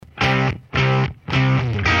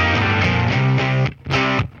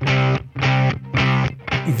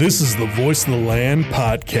This is the Voice of the Land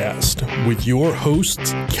podcast with your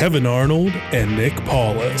hosts, Kevin Arnold and Nick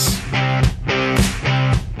Paulus.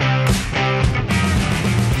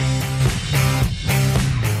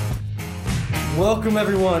 Welcome,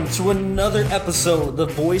 everyone, to another episode of the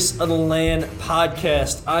Voice of the Land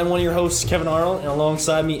podcast. I'm one of your hosts, Kevin Arnold, and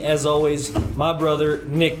alongside me, as always, my brother,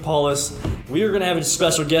 Nick Paulus. We are going to have a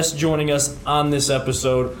special guest joining us on this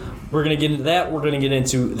episode. We're going to get into that. We're going to get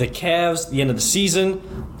into the Cavs, the end of the season.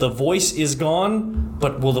 The voice is gone,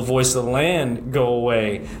 but will the voice of the land go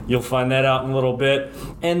away? You'll find that out in a little bit.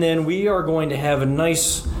 And then we are going to have a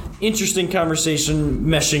nice, interesting conversation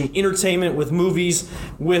meshing entertainment with movies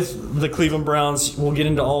with the Cleveland Browns. We'll get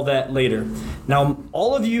into all that later. Now,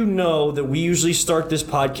 all of you know that we usually start this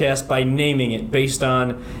podcast by naming it based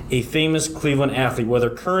on a famous Cleveland athlete, whether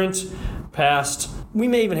current, past. We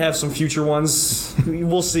may even have some future ones.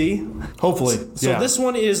 We'll see. Hopefully. So this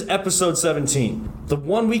one is episode 17. The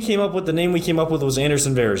one we came up with, the name we came up with was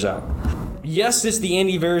Anderson Varejao. Yes, it's the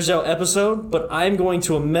Andy Varejao episode, but I'm going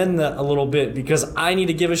to amend that a little bit because I need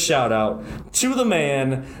to give a shout out to the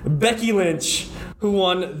man, Becky Lynch, who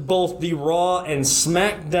won both the Raw and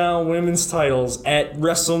SmackDown women's titles at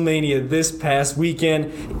WrestleMania this past weekend.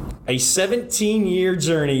 A 17-year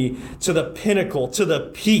journey to the pinnacle, to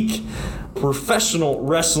the peak professional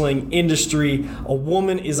wrestling industry. A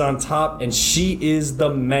woman is on top, and she is the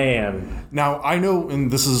man. Now, I know, and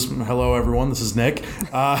this is, hello everyone, this is Nick.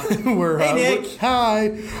 Hey, Nick.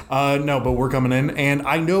 Hi. No, but we're coming in, and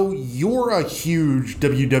I know you're a huge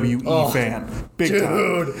WWE fan. Big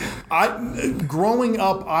time. Growing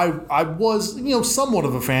up, I was, somewhat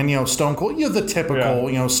of a fan, Stone Cold, the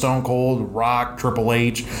typical, Stone Cold, Rock, Triple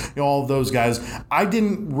H, all of those guys. I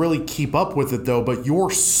didn't really keep up with it, though, but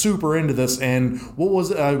you're super into this, and what was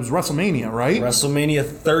it? It was WrestleMania, right? WrestleMania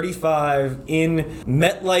 35 in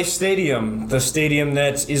MetLife Stadium. The stadium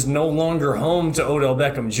that is no longer home to Odell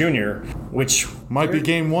Beckham Jr., which might be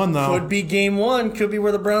game one, though. Could be game one. Could be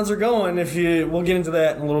where the Browns are going. We'll get into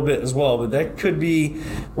that in a little bit as well, but that could be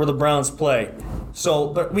where the Browns play. So,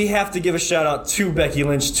 but we have to give a shout out to Becky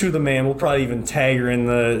Lynch, to the man. We'll probably even tag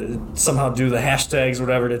her somehow do the hashtags or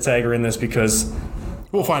whatever to tag her in this because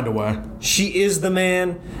we'll find a way. She is the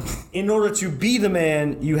man. In order to be the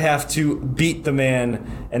man, you have to beat the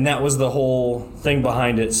man, and that was the whole thing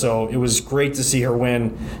behind it. So it was great to see her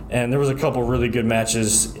win, and there was a couple really good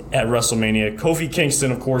matches at WrestleMania. Kofi Kingston,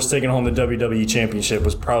 of course, taking home the WWE Championship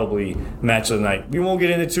was probably match of the night. We won't get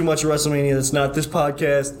into too much of WrestleMania. That's not this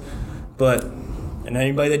podcast, but and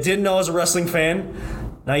anybody that didn't know as a wrestling fan,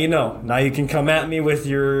 now you know. Now you can come at me with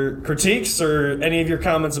your critiques or any of your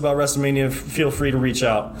comments about WrestleMania. Feel free to reach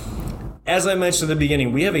out. As I mentioned at the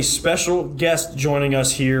beginning, we have a special guest joining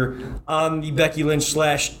us here on the Becky Lynch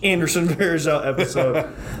 / Anderson Varejao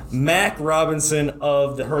episode. Mac Robinson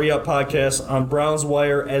of the Hurry Up podcast on Browns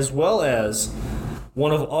Wire, as well as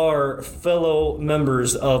one of our fellow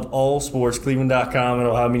members of All Sports, Cleveland.com and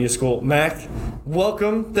Ohio Media School. Mac,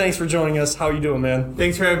 welcome. Thanks for joining us. How are you doing, man?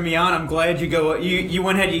 Thanks for having me on. I'm glad you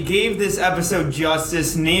went ahead. You gave this episode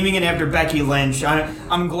justice, naming it after Becky Lynch.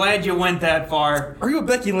 I'm glad you went that far. Are you a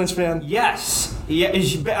Becky Lynch fan? Yes. Yeah,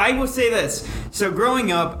 I will say this. So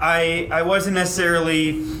growing up, I wasn't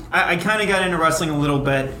necessarily. I kind of got into wrestling a little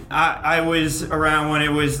bit. I was around when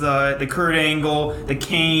it was the Kurt Angle, the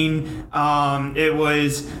Kane. It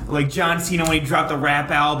was like John Cena when he dropped the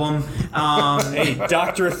rap album. Hey,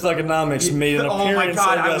 Dr. Thugonomics made an appearance. Oh my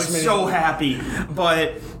God, I was WrestleMania. so happy.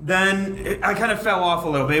 But then I kind of fell off a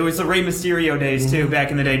little bit. It was the Rey Mysterio days too,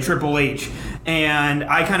 back in the day, Triple H. And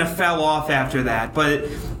I kind of fell off after that. But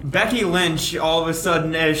Becky Lynch, all of a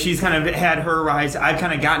sudden, as she's kind of had her rise, I've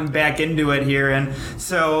kind of gotten back into it here. And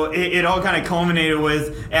so it all kind of culminated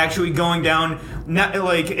with actually going down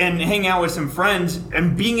and hang out with some friends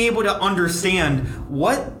and being able to understand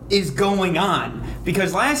what is going on.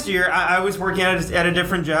 Because last year, I was working at a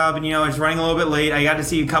different job, and, I was running a little bit late. I got to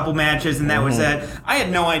see a couple matches, and that was that. I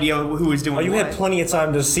had no idea who was doing what. You had plenty of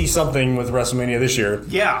time to see something with WrestleMania this year.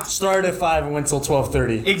 Yeah. Started at 5 and went till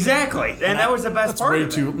 12:30. Exactly. And that was the best part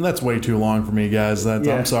of it. That's way too long for me, guys.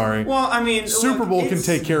 I'm sorry. Well, I mean, Super Bowl can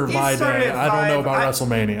take care of my day. I don't know about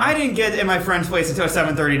WrestleMania. I didn't get in my friend's place until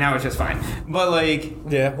 7:30, and I was just fine. But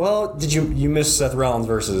yeah. Well, did you miss Seth Rollins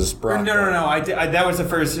versus Brock? No. That was the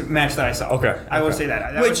first match that I saw. Okay. I will say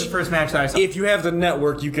that. That was the first match that I saw. If you have the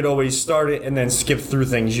network, you could always start it and then skip through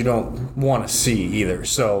things you don't want to see either.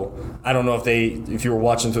 So I don't know if you were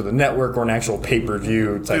watching through the network or an actual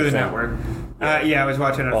pay-per-view type through the thing. network. Yeah, I was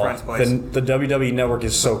watching at a friend's place. The WWE Network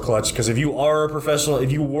is so clutch because if you were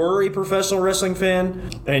a professional wrestling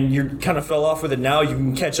fan and you kind of fell off with it now, you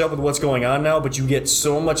can catch up with what's going on now, but you get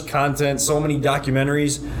so much content, so many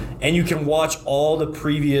documentaries, and you can watch all the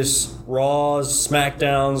previous Raws,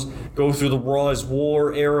 SmackDowns, go through the Raw is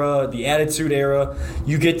War era, the Attitude era.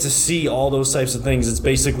 You get to see all those types of things. It's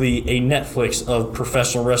basically a Netflix of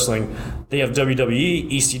professional wrestling. They have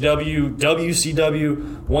WWE, ECW,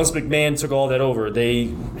 WCW. Once McMahon took all that over,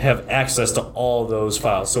 they have access to all those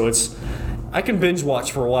files. So I can binge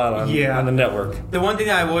watch for a while on the network. The one thing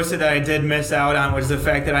that I will say that I did miss out on was the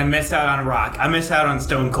fact that I missed out on Rock. I missed out on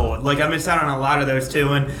Stone Cold. I missed out on a lot of those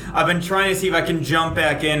too, and I've been trying to see if I can jump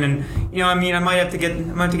back in. And I might have to get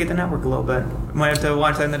the network a little bit. I might have to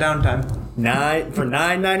watch that in the downtime. For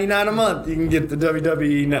 $9.99 a month, you can get the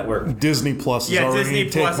WWE Network. Disney Plus is already Disney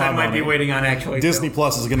Plus I might be waiting on actually. Disney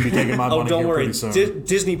Plus is going to be taking my money don't here worry. pretty soon.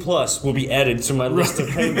 Disney Plus will be added to my list of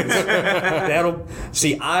payments. I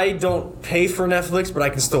don't pay for Netflix, but I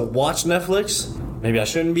can still watch Netflix. Maybe I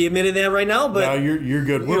shouldn't be admitting that right now, but no, you're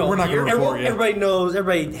good. We're not going to report you. Everybody knows.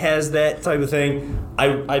 Everybody has that type of thing.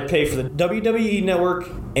 I pay for the WWE Network,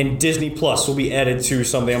 and Disney Plus will be added to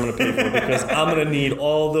something I'm going to pay for because I'm going to need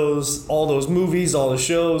all those movies, all the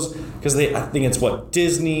shows, because I think it's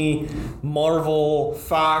Disney, Marvel,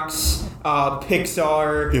 Fox,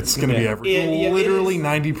 Pixar. It's going to be everything. Literally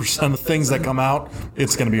 90% of things that come out,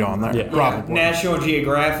 it's going to be on there. Yeah. Probably. National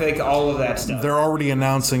Geographic, all of that stuff. They're already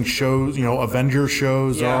announcing shows, Avengers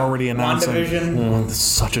shows. They're already announcing. WandaVision. This is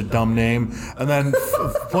such a dumb name. And then,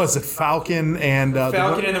 what is it, Falcon and...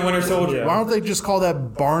 Falcon and the Winter Soldier. Why don't they just call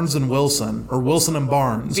that Barnes and Wilson or Wilson and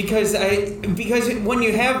Barnes? Because when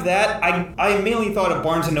you have that, I immediately thought of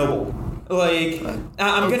Barnes and Noble.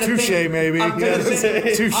 I'm gonna touche, maybe.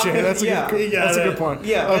 Touche. That's a good point.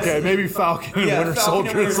 Yeah. Okay, maybe Falcon and Winter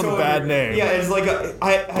Soldier is a bad name. Yeah, it's like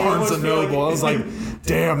Barnes and Noble. I was like,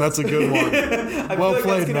 damn, that's a good one. Well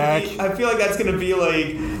played, Mac. I feel like that's gonna be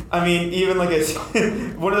even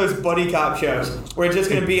one of those buddy cop shows where it's just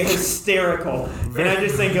gonna be hysterical. And I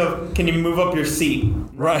just think of, can you move up your seat?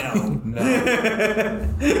 Right. No.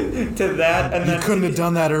 To that, and you couldn't have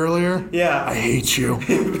done that earlier. Yeah. I hate you.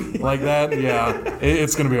 Like that. Yeah.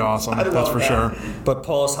 It's gonna be awesome. That's for sure. But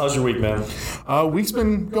Paulus, how's your week, man? Week's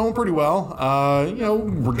been going pretty well.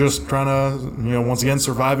 We're just trying to, once again,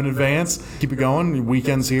 survive in advance, keep it going.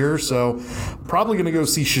 Weekend's here, so probably going to go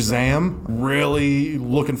see Shazam. Really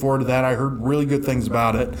looking forward to that. I heard really good things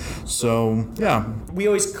about it. So yeah. We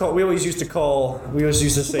always used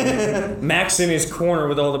to say Max in his corner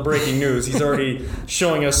with all the breaking news. He's already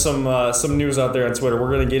showing us some news out there on Twitter.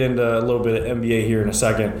 We're going to get into a little bit of NBA here in a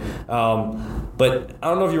second. But I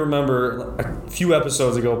don't know if you remember a few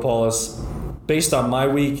episodes ago, Paulus, based on my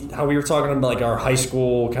week, how we were talking about our high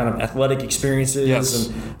school kind of athletic experiences. Yes.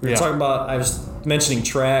 And we were talking about, I was mentioning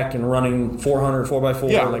track and running 400,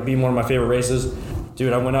 4x4, being one of my favorite races.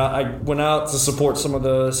 Dude, I went out to support some of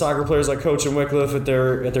the soccer players I coach in Wycliffe at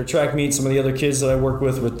their track meets, some of the other kids that I work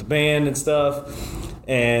with the band and stuff.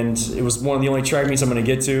 And it was one of the only track meets I'm going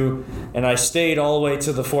to get to. And I stayed all the way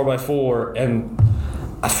to the 4x4, and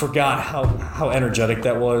I forgot how energetic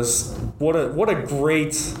that was. What a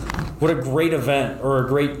great event, or a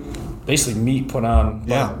great basically meet put on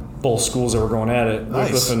by both schools that were going at it,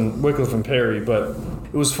 nice. Wycliffe and Perry. But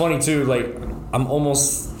it was funny too. I'm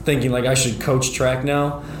almost thinking I should coach track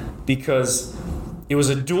now, because it was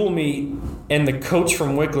a dual meet, and the coach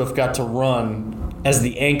from Wycliffe got to run as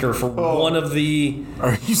the anchor for one of the.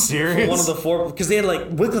 Are you serious? One of the four, because they had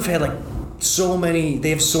Wycliffe had so many.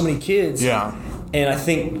 They have so many kids. Yeah. And I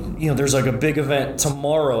think, there's a big event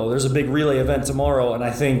tomorrow. There's a big relay event tomorrow, and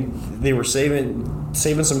I think they were saving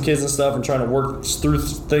some kids and stuff and trying to work through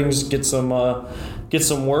things, get some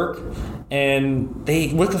work. And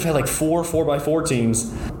Wycliffe had 4x4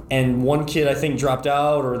 teams, and one kid I think dropped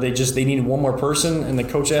out, or they needed one more person, and the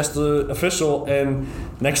coach asked the official, and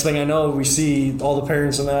next thing I know, we see all the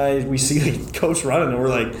parents and we see the coach running, and we're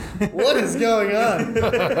like, what is going on?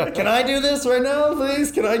 Can I do this right now, please?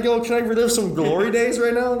 Can I relive some glory days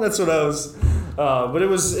right now? That's what I was. But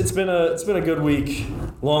it's been a good week,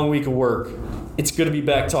 long week of work. It's good to be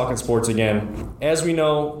back talking sports again. As we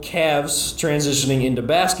know, Cavs transitioning into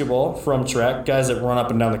basketball from track, guys that run up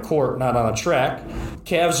and down the court, not on a track.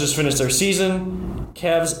 Cavs just finished their season.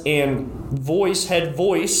 Cavs and head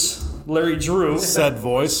voice, Larry Drew. Said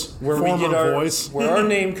voice. Where our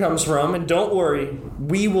name comes from. And don't worry,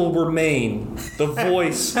 we will remain the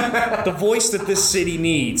voice that this city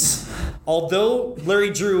needs. Although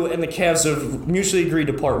Larry Drew and the Cavs have mutually agreed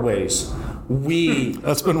to part ways,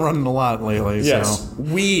 that's been running a lot lately. Yes, so.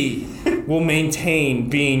 we will maintain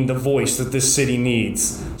being the voice that this city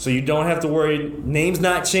needs. So you don't have to worry. Name's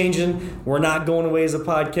not changing. We're not going away as a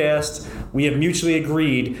podcast. We have mutually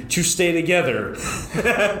agreed to stay together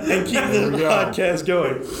and keep the podcast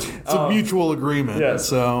going. It's a mutual agreement. Yes.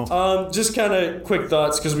 So, just kind of quick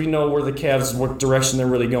thoughts, because we know where the Cavs, what direction they're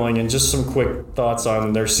really going, and just some quick thoughts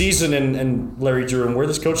on their season and Larry Drew and where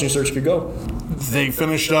this coaching search could go. they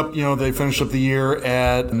finished up the year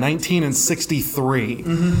at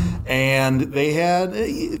 19-63, and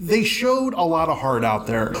they showed a lot of heart out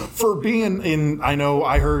there for being in. I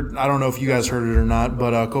don't know if you guys heard it or not,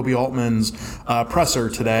 but Kobe Altman's presser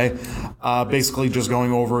today, basically just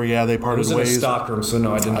going over, they parted ways. It was in a stockroom, so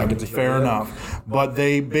no, I did not get to hear Fair enough. But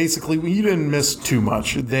they basically, you didn't miss too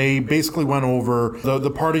much. They basically went over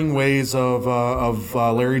the parting ways of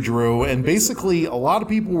Larry Drew, and basically a lot of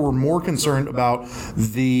people were more concerned about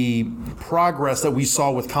the progress that we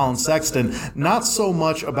saw with Colin Sexton, not so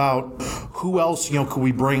much about who else could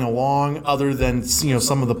we bring along other than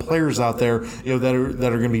some of the players out there that are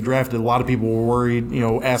going to be drafted. A lot of people were worried,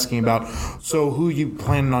 asking about, so who you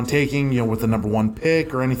planning on taking with the number one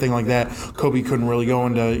pick or anything like that. Kobe couldn't really go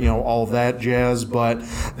into all of that jazz, but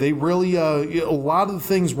they really a lot of the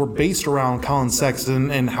things were based around Colin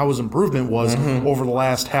Sexton and how his improvement was over the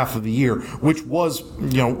last half of the year, which was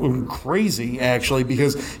crazy actually,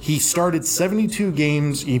 because he started 72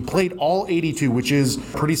 games, he played all 82, which is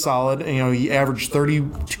pretty solid. He averaged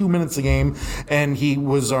 32 minutes a game, and he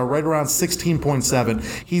was right around 16.7.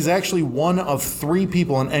 He's actually one of three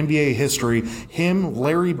people in NBA history, him,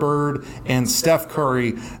 Larry Bird, and Steph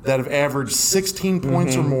Curry, that have averaged 16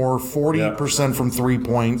 points or more, 40% from 3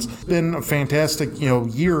 points. It's been a fantastic,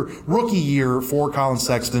 rookie year for Colin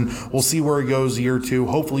Sexton. We'll see where he goes year two.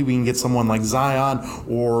 Hopefully we can get someone like Zion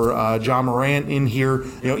or John Morant in here.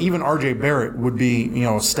 Even RJ Barrett would be,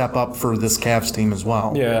 a step up for this Cavs team as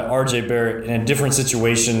well. Yeah, RJ Barrett in a different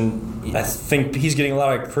situation. I think he's getting a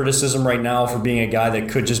lot of criticism right now for being a guy that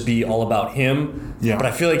could just be all about him. Yeah. But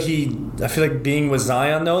I feel like being with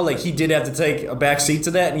Zion though, like he did have to take a back seat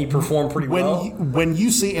to that, and he performed pretty well. When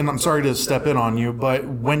you see, and I'm sorry to step in on you, but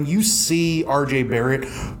when you see RJ Barrett,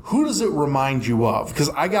 who does it remind you of? Because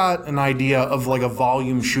I got an idea of like a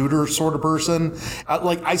volume shooter sort of person.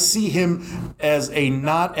 I see him as a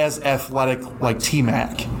not as athletic like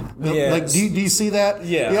T-Mac. Yes. Like, do you see that?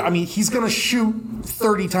 Yeah. I mean, he's going to shoot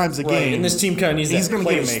 30 times a game. And this team kind of needs he's that gonna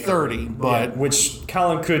playmaker. Get his 30, but which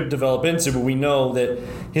Colin could develop into, but we know that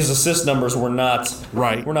his assist numbers were not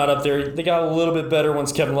up there. They got a little bit better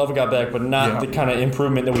once Kevin Love got back, but not the kind of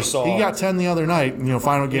improvement that we saw. He got 10 the other night,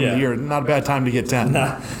 final game of the year. Not a bad time to get 10.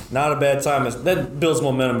 Not a bad time. That builds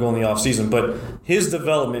momentum going in the offseason, but his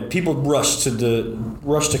development, people rush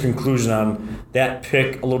to conclusion on that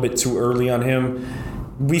pick a little bit too early on him.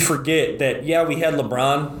 We forget that, we had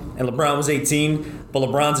LeBron, and LeBron was 18, but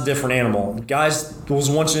LeBron's a different animal. Guys,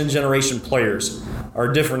 those once-in-a-generation players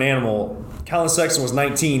are a different animal. Colin Sexton was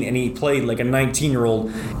 19, and he played like a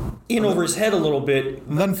 19-year-old in over his head a little bit,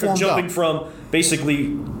 and then jumping from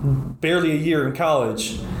basically barely a year in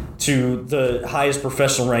college to the highest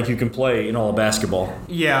professional rank you can play in all of basketball.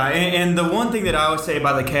 Yeah, and the one thing that I would say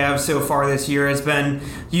about the Cavs so far this year has been,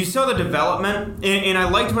 you saw the development, and I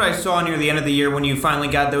liked what I saw near the end of the year when you finally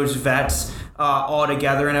got those vets all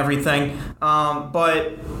together and everything.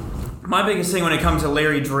 But my biggest thing when it comes to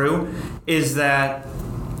Larry Drew is that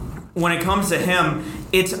when it comes to him,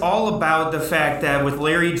 it's all about the fact that with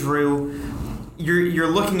Larry Drew, you're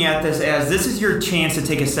looking at this as this is your chance to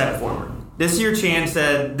take a step forward. This is your chance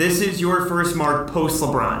that this is your first mark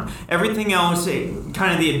post-LeBron. Everything else,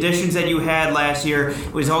 kind of the additions that you had last year,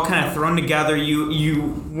 it was all kind of thrown together.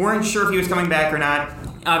 You weren't sure if he was coming back or not.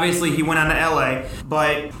 Obviously, he went on to LA.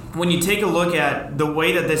 But when you take a look at the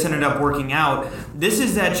way that this ended up working out, this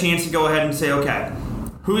is that chance to go ahead and say, okay,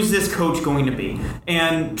 who's this coach going to be?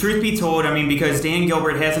 And truth be told, because Dan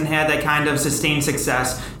Gilbert hasn't had that kind of sustained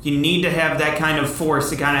success, you need to have that kind of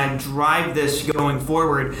force to kind of drive this going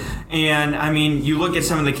forward. And, you look at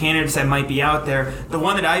some of the candidates that might be out there. The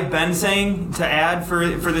one that I've been saying to add for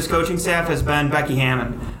this coaching staff has been Becky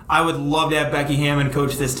Hammon. I would love to have Becky Hammon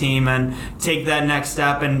coach this team and take that next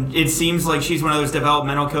step. And it seems like she's one of those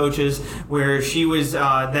developmental coaches where she was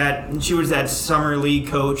that summer league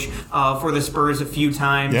coach for the Spurs a few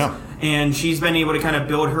times. Yeah. And she's been able to kind of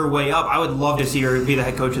build her way up. I would love to see her be the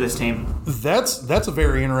head coach of this team. That's a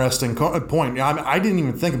very interesting point. I didn't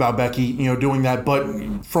even think about Becky, doing that.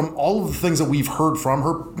 But from all of the things that we've heard from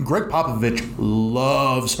her, Greg Popovich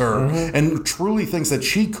loves her and truly thinks that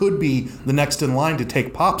she could be the next in line to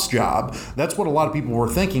take Pop's job. That's what a lot of people were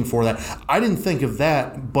thinking for that. I didn't think of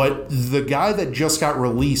that, but the guy that just got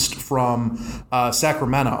released from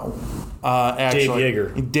Sacramento,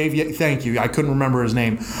 actually, Dave Yeager. Thank you. I couldn't remember his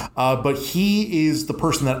name, but he is the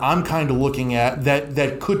person that I'm kind of looking at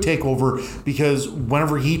that could take over, because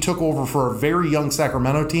whenever he took over for a very young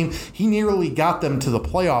Sacramento team, he nearly got them to the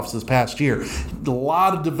playoffs this past year. A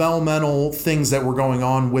lot of developmental things that were going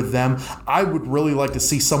on with them. I would really like to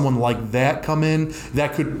see someone like that come in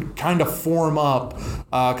that could kind of form up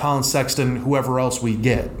Colin Sexton, whoever else we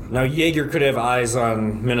get. Now, Yeager could have eyes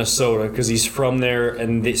on Minnesota because he's from there,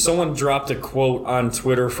 and someone dropped a quote on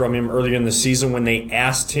Twitter from him earlier in the season when they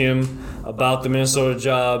asked him about the Minnesota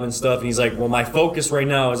job and stuff, and he's like, well, my focus right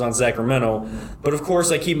now is on Sacramento, but of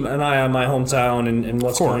course I keep an eye on my hometown and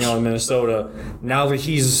what's going on in Minnesota. Now that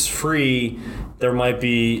he's free, there might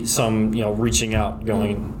be some, reaching out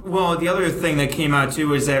going. Well, the other thing that came out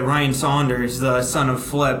too is that Ryan Saunders, the son of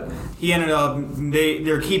Flip, he ended up,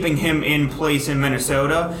 they're keeping him in place in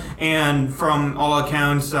Minnesota, and from all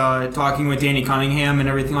accounts, talking with Danny Cunningham and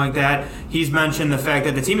everything like that, he's mentioned the fact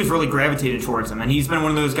that the team has really gravitated towards him, and he's been one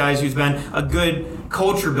of those guys who's been a good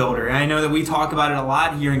culture builder. And I know that we talk about it a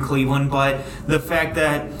lot here in Cleveland, but the fact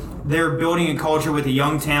that they're building a culture with a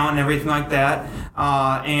young talent and everything like that,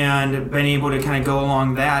 and been able to kind of go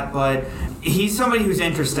along that, but he's somebody who's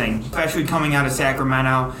interesting, especially coming out of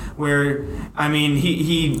Sacramento, where, I mean,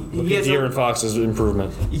 he has De'Aaron Fox's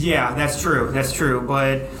improvement. Yeah, that's true,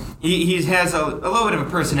 but he has a little bit of a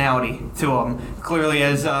personality to him, clearly,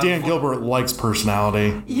 as Dan Gilbert likes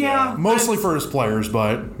personality. Yeah, mostly for his players,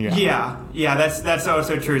 but yeah. Yeah, that's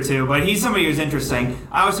also true too. But he's somebody who's interesting.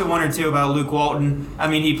 I also wondered too about Luke Walton. I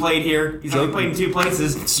mean, he played here. He's only played in 2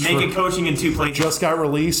 places. Naked coaching in 2 places. Just got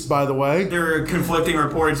released, by the way. There are conflicting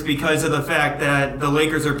reports because of the fact that the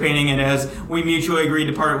Lakers are painting it as we mutually agreed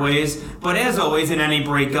to part ways. But as always in any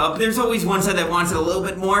breakup, there's always one side that wants it a little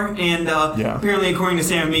bit more. And apparently, according to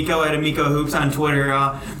Sam Amico at Amico Hoops on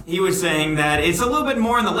Twitter, he was saying that it's a little bit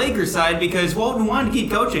more on the Lakers side because Walton wanted to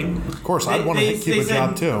keep coaching. Of course, I'd want to keep a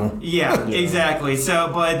job too. Yeah, exactly.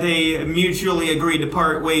 So, but they mutually agreed to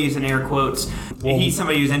part ways in air quotes. Well, he's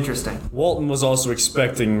somebody who's interesting. Walton was also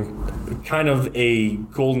expecting kind of a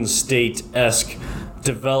Golden State-esque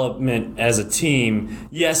development as a team.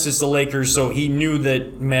 Yes, it's the Lakers, so he knew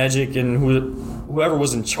that Magic and whoever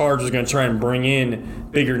was in charge was going to try and bring in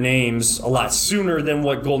bigger names a lot sooner than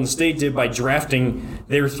what Golden State did by drafting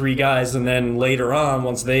their 3 guys, and then later on,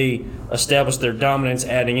 once they established their dominance,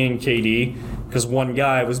 adding in KD, because one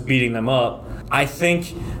guy was beating them up. I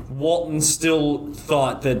think Walton still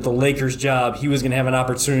thought that the Lakers' job, he was going to have an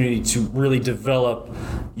opportunity to really develop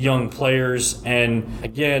young players. And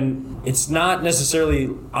again, it's not necessarily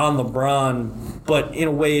on LeBron, but in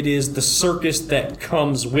a way it is the circus that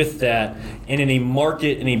comes with that. And in a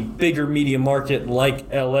market, in a bigger media market like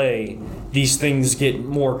LA, these things get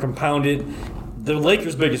more compounded. The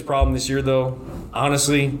Lakers' biggest problem this year, though,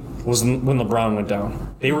 honestly, was when LeBron went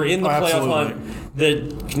down. They were in the playoff hunt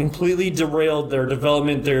that completely derailed their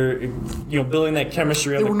development. Their, building that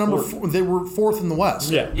chemistry. They were they were 4th in the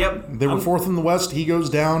West. Yeah. Yep. They were 4th in the West. He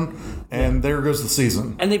goes down, and there goes the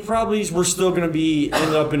season. And they probably were still going to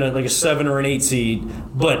end up in a 7 or an 8 seed.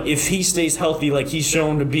 But if he stays healthy, like he's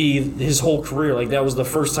shown to be his whole career, like that was the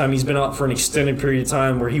first time he's been out for an extended period of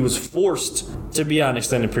time where he was forced to be out an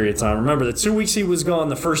extended period of time. Remember, the 2 weeks he was gone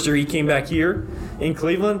the first year he came back here in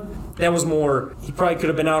Cleveland, that was more, he probably could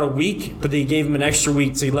have been out a week, but they gave him an extra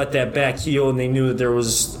week to let that back heal, and they knew that there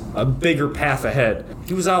was a bigger path ahead.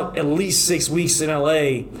 He was out at least 6 weeks in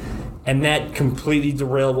LA, and that completely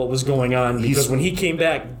derailed what was going on, because when he came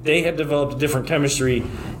back, they had developed a different chemistry,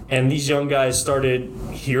 and these young guys started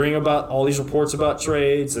hearing about all these reports about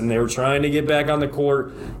trades, and they were trying to get back on the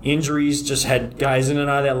court. Injuries just had guys in and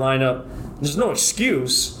out of that lineup. There's no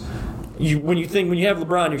excuse. When you have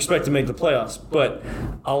LeBron, you expect to make the playoffs, but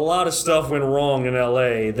a lot of stuff went wrong in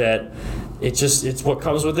LA that it's what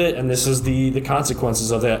comes with it, and this is the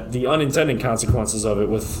consequences of that, the unintended consequences of it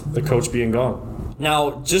with the coach being gone.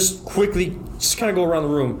 Now, just quickly, just kind of go around the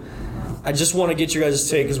room. I just want to get your guys'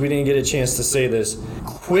 take because we didn't get a chance to say this.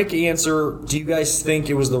 Quick answer, do you guys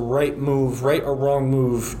think it was the right or wrong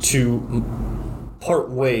move to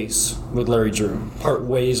part ways with Larry Drew, part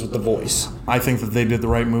ways with the voice. I think that they did the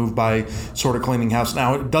right move by sort of cleaning house.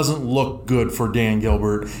 Now, it doesn't look good for Dan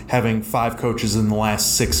Gilbert having 5 coaches in the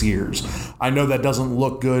last 6 years. I know that doesn't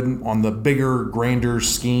look good on the bigger, grander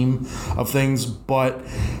scheme of things, but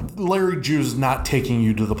Larry Drew's not taking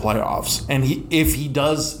you to the playoffs. And if he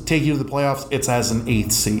does take you to the playoffs, it's as an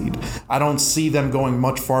 8th seed. I don't see them going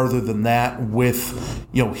much farther than that with,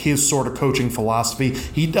 his sort of coaching philosophy.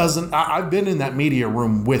 He doesn't. I've been in that media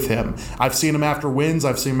room with him. I've seen him after wins.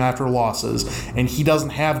 I've seen him after losses. And he doesn't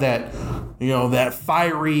have that, that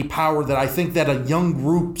fiery power that I think that a young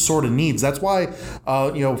group sort of needs. That's why,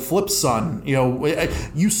 Flip's son,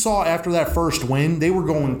 you saw after that first win, they were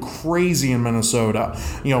going crazy in Minnesota,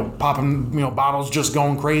 popping, bottles, just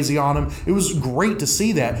going crazy on him. It was great to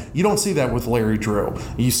see that. You don't see that with Larry Drew.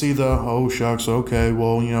 You see the, oh, shucks, okay,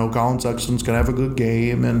 well, Colin Sexton's going to have a good game.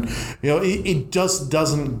 And, it just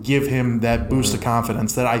doesn't give him that boost of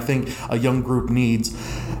confidence that I think a young group needs.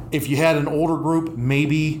 If you had an older group,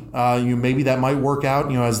 maybe maybe that might work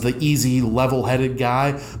out, as the easy, level-headed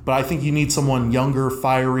guy. But I think you need someone younger,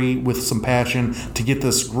 fiery, with some passion to get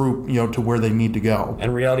this group, to where they need to go.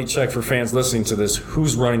 And reality check for fans listening to this: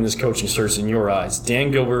 who's running this coaching search in your eyes,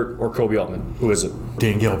 Dan Gilbert or Koby Altman? Who is it?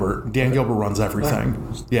 Dan Gilbert. Dan Gilbert runs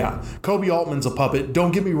everything. Yeah, Koby Altman's a puppet.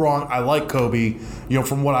 Don't get me wrong, I like Koby,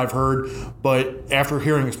 from what I've heard. But after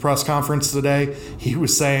hearing his press conference today, he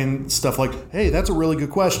was saying stuff like, "Hey, that's a really good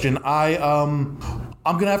question. I'm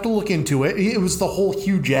going to have to look into it." It was the whole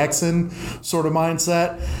Hugh Jackson sort of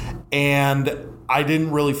mindset. And I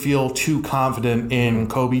didn't really feel too confident in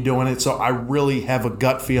Koby doing it. So I really have a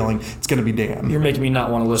gut feeling it's going to be Dan. You're making me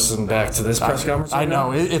not want to listen back to this press conference. I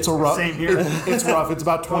know. It's a rough. Same here. It's rough. It's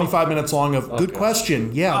about 25 minutes long of good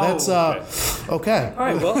question. Yeah, that's okay. All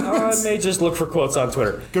right. Well, I may just look for quotes on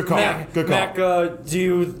Twitter. Good call. Good call. Mac, do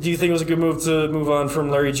you think it was a good move to move on from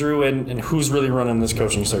Larry Drew, and who's really running this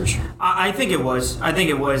coaching search? I think it was.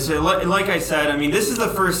 Like I said, this is the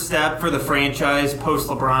first step for the franchise post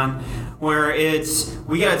LeBron, where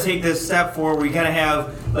we got to take this step forward. We got to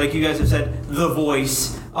have, like you guys have said, the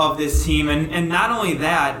voice of this team, and not only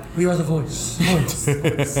that, we are the voice.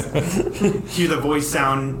 Cue the voice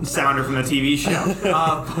sounder from the TV show.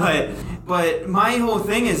 But my whole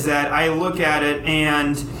thing is that I look at it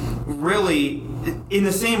and really, in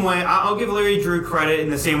the same way, I'll give Larry Drew credit in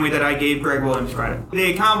the same way that I gave Greg Williams credit.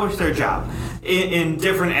 They accomplished their job in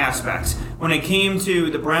different aspects. When it came to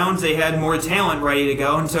the Browns, they had more talent ready to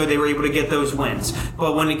go, and so they were able to get those wins.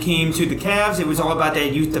 But when it came to the Cavs, it was all about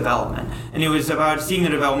that youth development. And it was about seeing the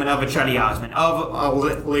development of a Chetty Osman,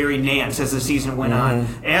 of Larry Nance as the season went on,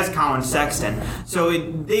 as Colin Sexton. So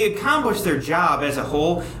they accomplished their job as a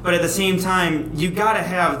whole, but at the same time, you got to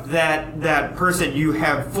have that person you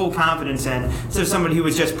have full confidence in, so somebody who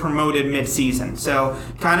was just promoted mid-season. So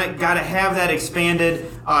kind of got to have that expanded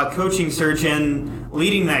coaching search and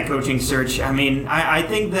leading that coaching search. I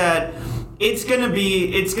think that it's gonna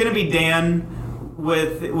be Dan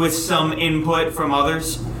with some input from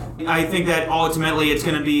others. I think that ultimately it's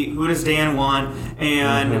gonna be, who does Dan want,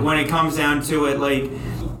 and when it comes down to it,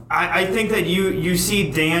 I think that you see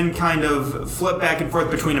Dan kind of flip back and forth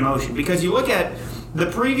between emotion, because you look at the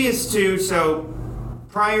previous two. So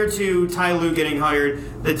prior to Ty Lue getting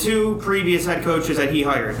hired, the two previous head coaches that he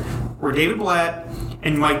hired were David Blatt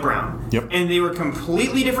and Mike Brown. Yep. And they were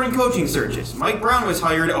completely different coaching searches. Mike Brown was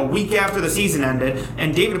hired a week after the season ended,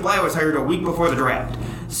 and David Blatt was hired a week before the draft.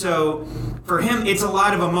 So for him, it's a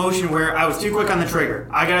lot of emotion where I was too quick on the trigger.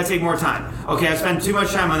 I got to take more time. Okay, I spent too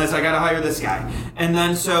much time on this. I got to hire this guy. And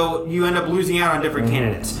then so you end up losing out on different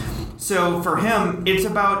candidates. So for him, it's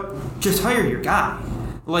about just hire your guy.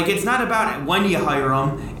 It's not about when you hire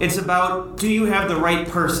him. It's about, do you have the right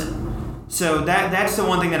person? So that's the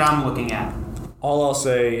one thing that I'm looking at. All I'll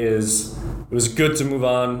say is it was good to move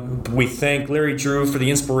on. We thank Larry Drew for the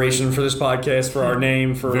inspiration for this podcast, for our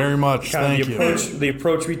name, for very much. Thank you. The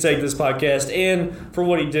approach we take this podcast, and for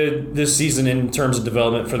what he did this season in terms of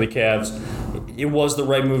development for the Cavs. It was the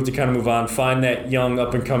right move to kind of move on, find that young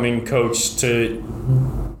up-and-coming coach to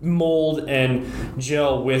mold and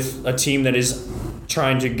gel with a team that is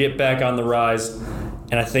trying to get back on the rise.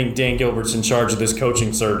 And I think Dan Gilbert's in charge of this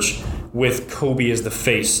coaching search, with Koby as the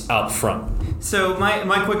face out front. So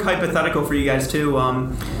my quick hypothetical for you guys too.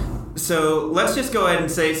 So let's just go ahead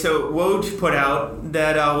and say, so Woj put out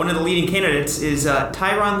that one of the leading candidates is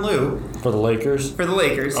Tyronn Lue for the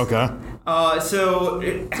Lakers. Okay.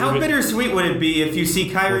 So how bittersweet would it be if you see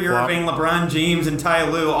Kyrie Irving, LeBron James, and Ty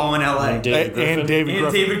Lue all in LA? And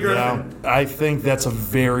David Griffin. Yeah, I think that's a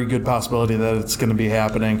very good possibility that it's going to be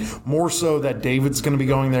happening. More so that David's going to be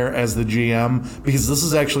going there as the GM, because this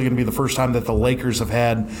is actually going to be the first time that the Lakers have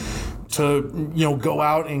had to go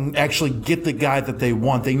out and actually get the guy that they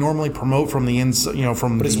want. They normally promote from the inside,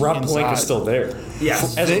 But is Rob Pelinka still there?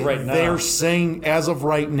 Yes. As of right now. They're saying as of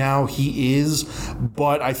right now he is,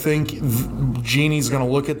 but I think Jeannie's going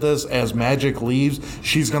to look at this as Magic leaves.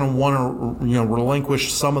 She's going to want to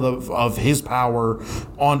relinquish some of his power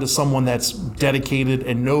onto someone that's dedicated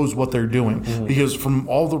and knows what they're doing. Mm-hmm. Because from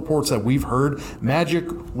all the reports that we've heard, Magic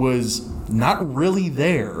was not really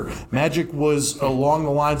there. Magic was along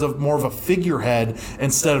the lines of more of a figurehead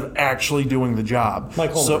instead of actually doing the job.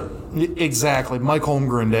 Mike Holmgren. Exactly. Mike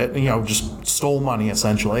Holmgren that, just stole money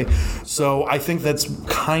essentially. So I think that's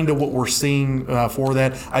kind of what we're seeing for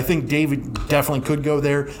that. I think David definitely could go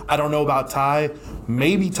there. I don't know about Ty.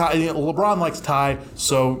 Maybe Ty. LeBron likes Ty,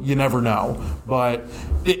 so you never know. But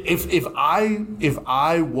if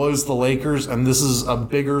I was the Lakers and this is a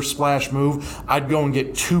bigger splash move, I'd go and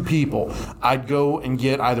get two people. I'd go and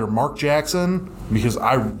get either Mark Jackson, because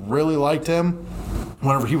I really liked him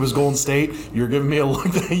whenever he was Golden State. You're giving me a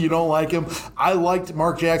look that you don't like him. I liked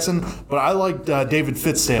Mark Jackson, but I liked David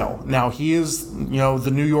Fizdale. Now, he is,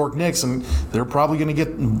 the New York Knicks, and they're probably going to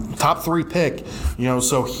get top 3 pick,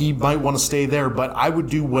 so he might want to stay there. But I would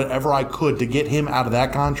do whatever I could to get him out of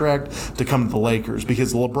that contract to come to the Lakers,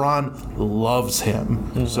 because LeBron loves him.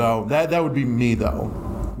 Mm-hmm. So that would be me, though.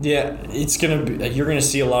 Yeah, it's gonna be. You're gonna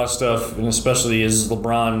see a lot of stuff, and especially as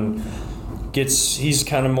LeBron he's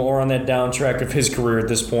kind of more on that down track of his career at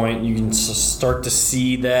this point. You can start to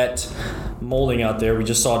see that molding out there. We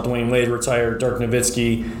just saw Dwayne Wade retire, Dirk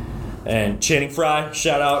Nowitzki, and Channing Frye.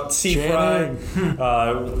 Shout out C. Frye.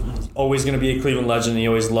 Always going to be a Cleveland legend. He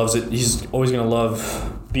always loves it. He's always going to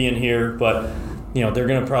love being here. But they're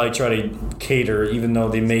going to probably try to cater, even though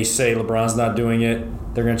they may say LeBron's not doing it.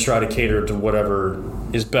 They're going to try to cater to whatever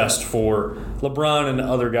is best for LeBron and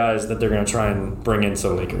other guys that they're going to try and bring into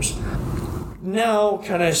the Lakers. Now,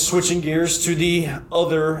 kind of switching gears to the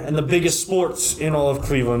other and the biggest sports in all of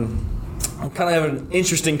Cleveland. I'm kind of having an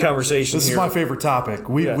interesting conversation This here. is my favorite topic.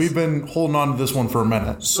 We've been holding on to this one for a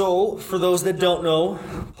minute. So, for those that don't know,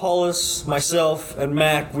 Paulus, myself, and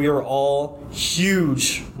Mac, we are all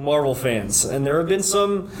huge Marvel fans. And there have been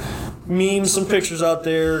some memes, some pictures out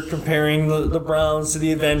there comparing the Browns to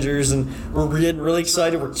the Avengers, and we're getting really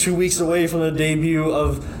excited. We're 2 weeks away from the debut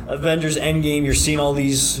of Avengers Endgame. You're seeing all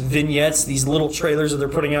these vignettes, these little trailers that they're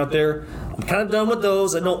putting out there. I'm kind of done with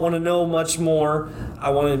those. I don't want to know much more. I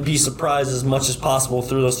want to be surprised as much as possible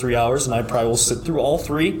through those 3 hours, and I probably will sit through all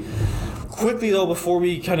 3. Quickly, though, before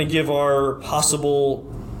we kind of give our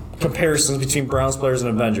possible comparisons between Browns players and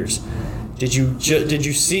Avengers, did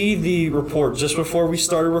you see the report just before we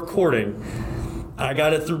started recording? I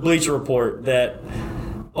got it through Bleacher Report that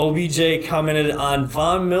OBJ commented on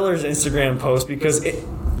Von Miller's Instagram post because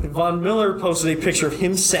Von Miller posted a picture of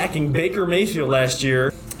him sacking Baker Mayfield last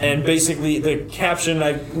year. And basically the caption,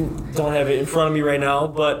 I don't have it in front of me right now,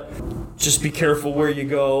 but just be careful where you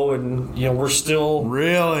go. And, we're still...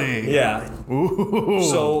 Really? Yeah. Ooh.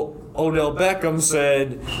 So Odell Beckham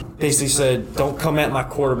basically said, don't come at my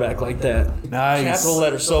quarterback like that. Nice. Capital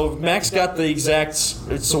letter. So Max got the exact...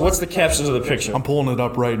 So what's the captions of the picture? I'm pulling it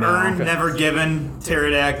up right now. Earned, never given,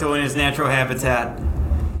 pterodactyl in his natural habitat.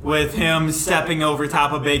 With him stepping over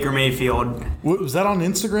top of Baker Mayfield. Was that on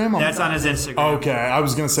Instagram? That's on his Instagram. Okay, I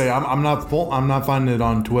was gonna say I'm not finding it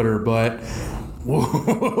on Twitter, but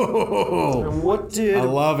whoa! I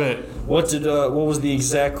love it. What was the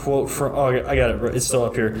exact quote from? Oh, I got it. It's still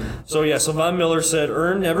up here. So yeah, so Von Miller said,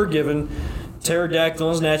 "Earned, never given." Pterodactyl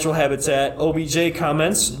in his natural habitat. OBJ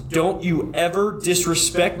comments, "Don't you ever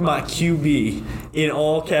disrespect my QB," in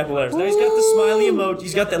all capital letters. Now he's got the smiley emoji,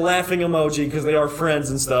 he's got that laughing emoji because they are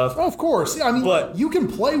friends and stuff. Oh, of course, I mean, but you can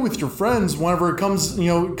play with your friends whenever it comes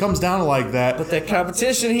down to like that. But that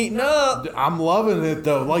competition heating up. I'm loving it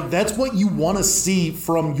though. Like that's what you want to see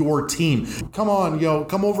from your team. Come on,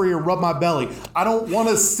 come over here, rub my belly. I don't want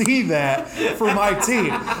to see that for my team.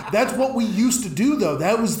 That's what we used to do though.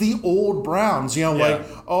 That was the old Browns.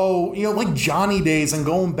 Like Johnny days and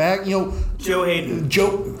going back, Joe Hayden.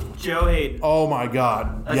 Joe Hayden. Oh my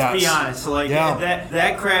God. Let's be honest.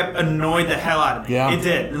 That crap annoyed the hell out of me. Yeah. It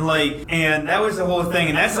did. And that was the whole thing,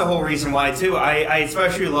 and that's the whole reason why too. I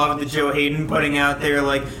especially loved the Joe Hayden putting out there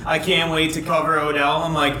I can't wait to cover Odell.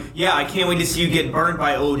 I'm like, yeah, I can't wait to see you get burned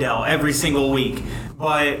by Odell every single week.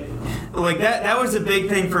 But that was a big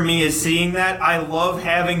thing for me, is seeing that. I love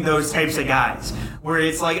having those types of guys where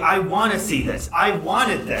it's I want to see this. I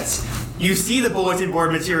wanted this. You see the bulletin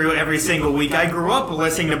board material every single week. I grew up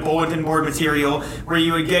listening to bulletin board material where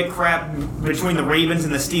you would get crap between the Ravens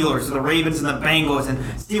and the Steelers, or the Ravens and the Bengals, and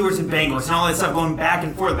Steelers and Bengals, and all that stuff going back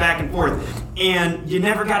and forth. And you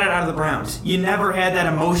never got it out of the Browns. You never had that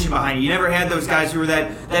emotion behind you. You never had those guys who were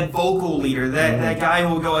that vocal leader, that guy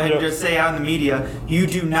who will go ahead and just say out in the media, you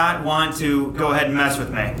do not want to go ahead and mess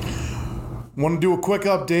with me. Want to do a quick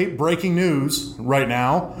update, breaking news right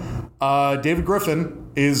now. David Griffin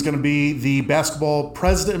is going to be the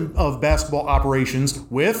president of basketball operations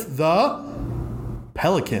with the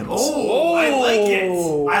Pelicans. Oh, I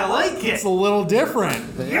like it. It's a little different.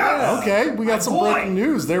 Yeah. Okay, we got some breaking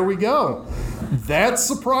news. There we go. That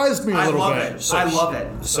surprised me a little bit. I love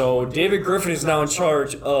it. So David Griffin is now in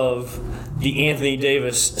charge of the Anthony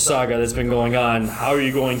Davis saga that's been going on. How are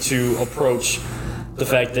you going to approach the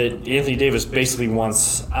fact that Anthony Davis basically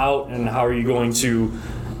wants out, and how are you going to...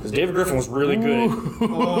 Because David Griffin was really good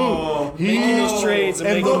at making those trades and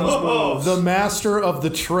making those moves. The master of the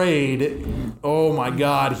trade, oh my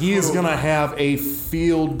God, he is going to have a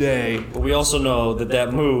field day. But we also know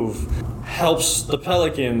that move helps the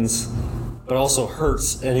Pelicans, but also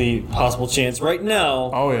hurts any possible chance right now.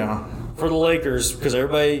 Oh yeah. For the Lakers, because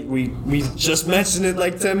everybody, we just mentioned it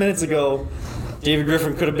like 10 minutes ago, David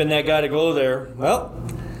Griffin could have been that guy to go there. Well,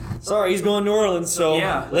 sorry, he's going to New Orleans, so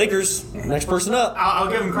yeah. Lakers, next person up.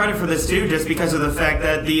 I'll give him credit for this too, just because of the fact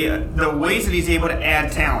that the ways that he's able to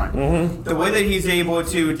add talent, the way that he's able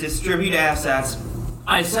to distribute assets.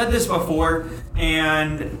 I said this before,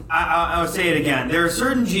 and I'll say it again. There are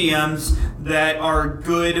certain GMs that are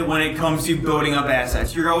good when it comes to building up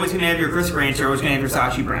assets. You're always going to have your Chris Grants, you're always going to have your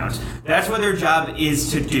Sashi Browns. That's what their job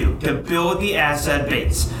is to do, to build the asset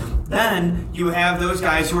base. Then you have those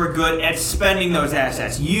guys who are good at spending those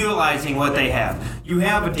assets, utilizing what they have. You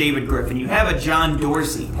have a David Griffin. You have a John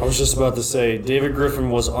Dorsey. I was just about to say, David Griffin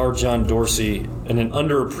was our John Dorsey, and an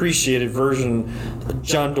underappreciated version of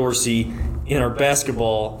John Dorsey in our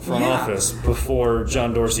basketball front office before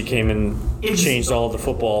John Dorsey came and changed all of the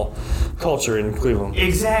football culture in Cleveland.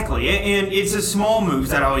 Exactly. And it's a small moves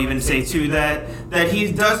that I'll even say, too, that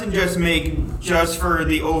he doesn't just make just for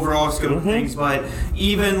the overall scope of things, but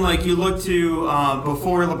even like you look to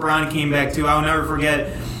before LeBron came back, too, I'll never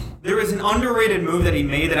forget, there was an underrated move that he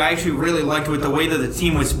made that I actually really liked with the way that the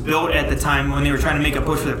team was built at the time when they were trying to make a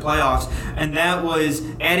push for the playoffs, and that was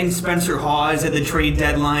adding Spencer Hawes at the trade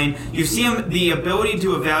deadline. You see him, the ability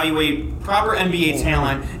to evaluate proper NBA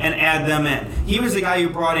talent and add them in. He was the guy who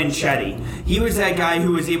brought in Chetty. He was that guy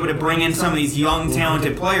who was able to bring in some of these young,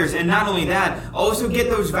 talented players, and not only that, also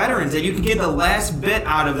get those veterans that you can get the last bit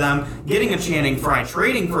out of them, getting a Channing Frye,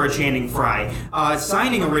 trading for a Channing Frye,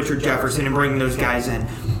 signing a Richard Jefferson and bringing those guys in.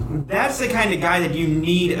 That's the kind of guy that you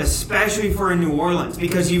need, especially for New Orleans,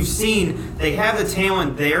 because you've seen they have the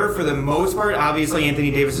talent there for the most part. Obviously,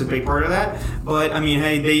 Anthony Davis is a big part of that. But, I mean,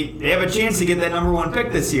 hey, they have a chance to get that number one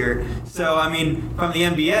pick this year. So, I mean, from the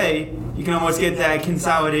NBA, you can almost get that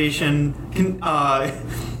consolation,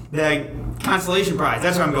 that consolation prize.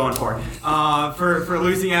 That's what I'm going for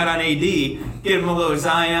losing out on AD. Get him a little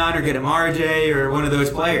Zion or get him RJ or one of those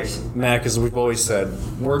players. Mac, as we've always said,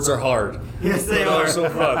 words are hard. Yes, they are. So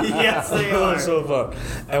fun. Yes, they are. So fun.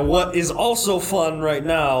 And what is also fun right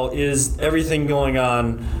now is everything going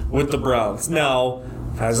on with the Browns. Now,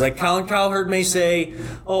 as like Colin Cowherd may say,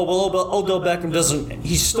 oh, well, Odell Beckham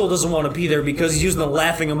still doesn't want to be there because he's using the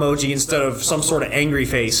laughing emoji instead of some sort of angry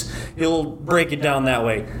face. He'll break it down that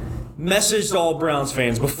way. Message to all Browns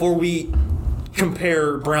fans before we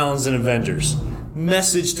compare Browns and Avengers.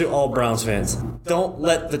 Message to all Browns fans. Don't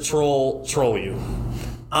let the troll you.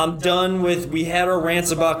 I'm done with, we had our rants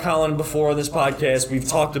about Colin before on this podcast. We've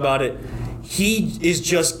talked about it. He is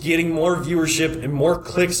just getting more viewership and more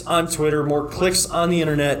clicks on Twitter, more clicks on the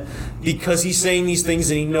internet because he's saying these things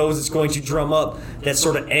and he knows it's going to drum up that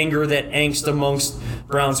sort of anger, that angst amongst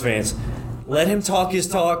Browns fans. Let him talk his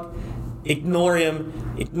talk. Ignore him.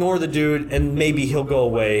 Ignore the dude, and maybe he'll go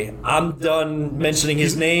away. I'm done mentioning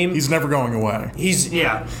his name. He's never going away.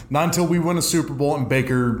 Not until we win a Super Bowl and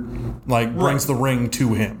Baker brings the ring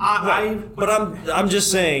to him. But I'm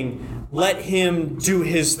just saying, let him do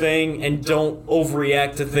his thing and don't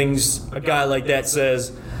overreact to things a guy like that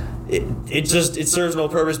says. It serves no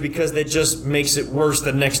purpose because that just makes it worse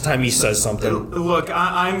the next time he says something. Look,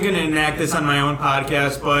 I'm going to enact this on my own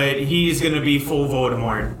podcast, but he's going to be full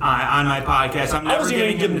Voldemort on my podcast. I'm never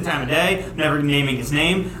giving him the time of day. I'm never naming his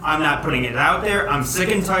name. I'm not putting it out there. I'm sick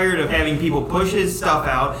and tired of having people push his stuff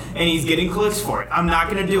out, and he's getting clicks for it. I'm not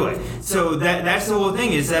going to do it. So that's the whole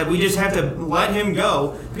thing, is that we just have to let him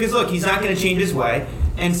go because, look, he's not going to change his way.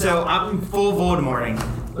 And so I'm full Voldemorting.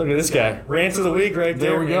 Look at this guy. Rant of the week right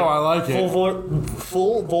there. There we go. I like it.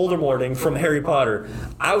 Full Voldemorting from Harry Potter.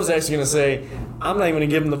 I was actually going to say, I'm not even going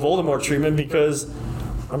to give him the Voldemort treatment because,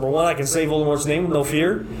 number one, I can say Voldemort's name with no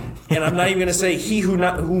fear. And I'm not even going to say he who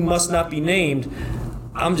must not be named.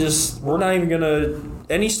 We're not even going to,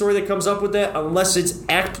 any story that comes up with that, unless it's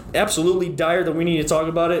absolutely dire that we need to talk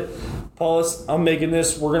about it. Paulus, I'm making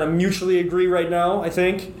this. We're going to mutually agree right now, I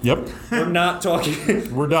think. Yep. We're not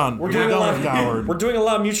talking. We're done. We're doing a lot with Coward. We're doing a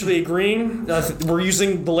lot of mutually agreeing. We're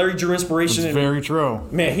using the Larry Drew inspiration. It's very true.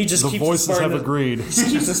 Man, he just The keeps voices have inspiring agreed.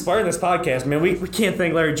 He keeps inspiring this podcast, man. We can't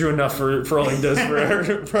thank Larry Drew enough for all he does for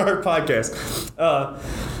our podcast.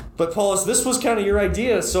 But Paulus, this was kind of your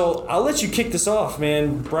idea, so I'll let you kick this off,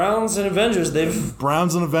 man. Browns and Avengers,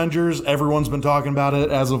 Browns and Avengers, everyone's been talking about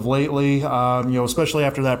it as of lately, especially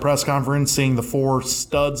after that press conference, seeing the 4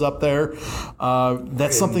 studs up there.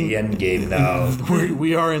 That's something. the end game now.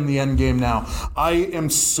 We are in the end game now. I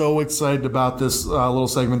am so excited about this little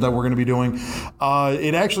segment that we're going to be doing.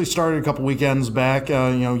 It actually started a couple weekends back.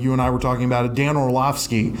 You and I were talking about it. Dan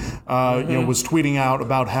Orlovsky, was tweeting out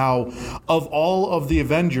about how of all of the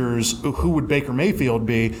Avengers, who would Baker Mayfield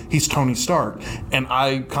be? He's Tony Stark. And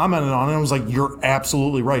I commented on it. I was like, "You're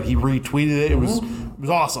absolutely right." He retweeted it. It was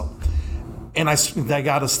awesome. And that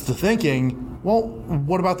got us to thinking, well,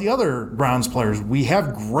 what about the other Browns players? We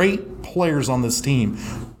have great players on this team,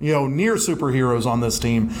 near superheroes on this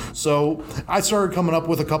team. So I started coming up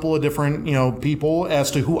with a couple of different, people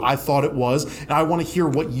as to who I thought it was. And I want to hear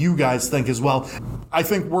what you guys think as well. I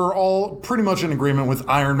think we're all pretty much in agreement with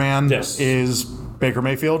Iron Man is Baker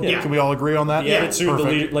Mayfield. Yeah. Can we all agree on that? The attitude,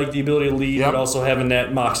 the ability to lead, but also having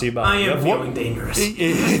that moxie about him. I am feeling dangerous.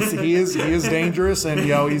 He is dangerous, and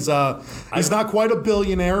he's not quite a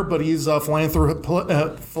billionaire, but he's a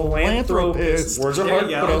philanthropist. Words are hard,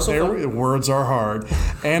 but also words are hard,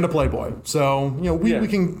 and a playboy. So we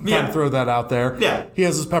can kind of throw that out there. Yeah. He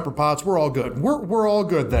has his pepper pots. We're all good. We're all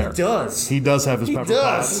good there. He does have his pepper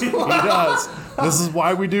pots. He does. This is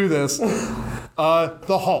why we do this. The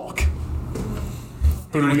Hulk.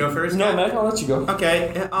 Do you want to go first? No, Matt, I'll let you go.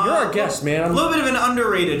 Okay. You're our guest, man. A little bit of an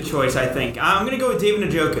underrated choice, I think. I'm going to go with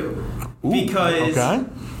David Njoku. Because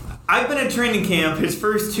I've been at training camp his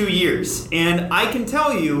first 2 years, and I can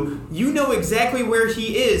tell you know exactly where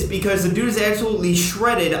he is because the dude is absolutely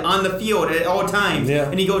shredded on the field at all times.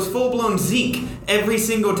 Yeah. And he goes full-blown Zeke every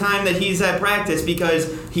single time that he's at practice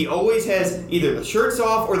because he always has either the shirts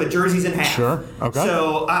off or the jerseys in half. Sure. Okay.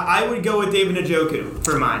 So I would go with David Njoku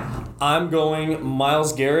for mine. I'm going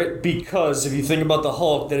Myles Garrett because if you think about the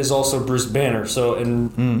Hulk, that is also Bruce Banner. So,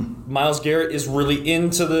 Myles Garrett is really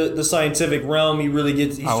into the scientific realm. He really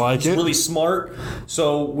he's really smart.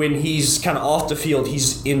 So when he's kind of off the field,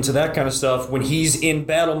 he's into that kind of stuff. When he's in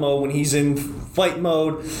battle mode, when he's in fight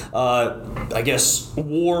mode, I guess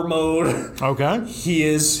war mode. Okay. He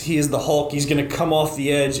is the Hulk. He's going to come off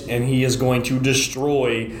the edge and he is going to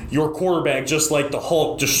destroy your quarterback just like the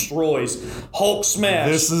Hulk destroys. Hulk smash.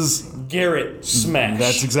 This is Garrett smash.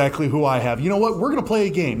 That's exactly who I have. You know what? We're going to play a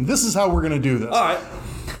game. This is how we're going to do this. All right.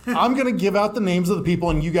 I'm going to give out the names of the people,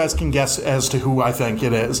 and you guys can guess as to who I think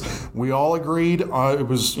it is. We all agreed it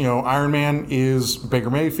was, Iron Man is Baker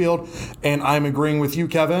Mayfield, and I'm agreeing with you,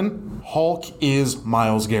 Kevin. Hulk is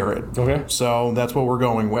Myles Garrett. Okay. So that's what we're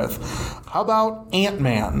going with. How about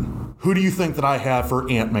Ant-Man? Who do you think that I have for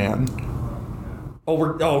Ant-Man?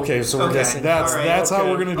 Okay. So we're guessing. That's how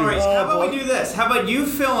we're gonna do this. this. How about we do this? How about you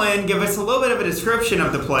fill in, give us a little bit of a description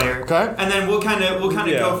of the player, okay, and then we'll kind of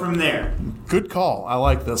go from there. Good call. I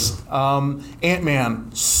like this.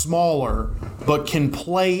 Ant-Man, smaller, but can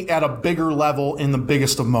play at a bigger level in the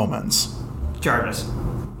biggest of moments. Jarvis.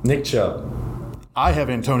 Nick Chubb. I have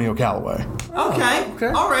Antonio Callaway.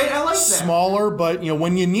 Okay. All right. I like that. Smaller, but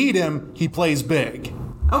when you need him, he plays big.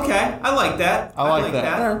 Okay. I like that. I like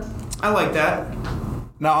that. I like that.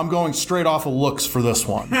 Now, I'm going straight off of looks for this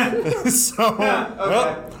one.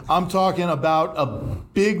 I'm talking about a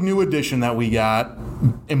big new addition that we got,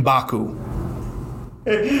 M'Baku.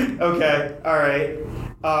 Okay, all right.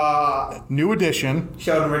 New addition.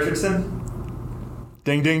 Sheldon Richardson.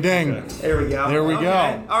 Ding, ding, ding. Okay. There we go. There we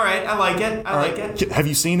go. All right, I like it. I like it. Have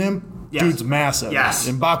you seen him? Yes. Dude's massive. Yes.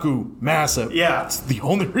 M'Baku, massive. Yeah. That's the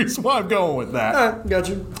only reason why I'm going with that. All right, got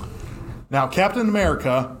you. Now, Captain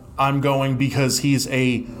America, I'm going because he's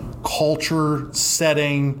a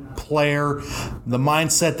culture-setting player, the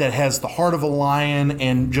mindset that has the heart of a lion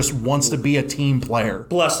and just wants to be a team player.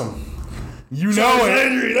 Bless him. You know it.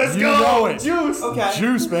 Henry, let's you go. Know it. Juice. Okay.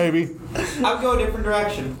 Juice, baby. I'll go a different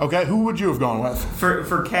direction. Okay, who would you have gone with?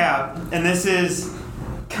 For Cap, and this is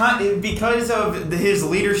because of his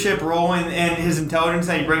leadership role and his intelligence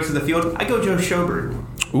that he brings to the field, I go Joe Schobert.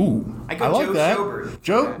 Ooh, I go like Joe that.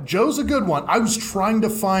 Schobert. Joe's a good one. I was trying to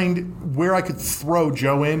find where I could throw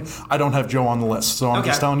Joe in. I don't have Joe on the list, so I'm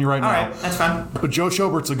just telling you right All now. right, that's fine. But Joe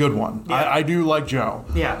Schobert's a good one. Yeah. I do like Joe.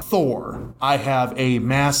 Yeah. Thor. I have a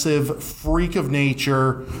massive freak of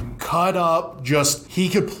nature, cut up, he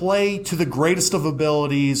could play to the greatest of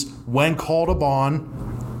abilities when called upon.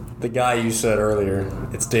 The guy you said earlier,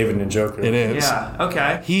 it's David Njoku. It is. Yeah,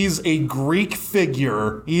 okay. He's a Greek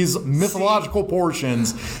figure. He's mythological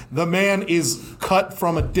portions. The man is cut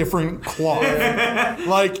from a different cloth.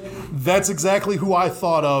 Like, that's exactly who I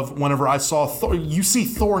thought of whenever I saw Thor. You see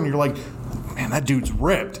Thor and you're like, man, that dude's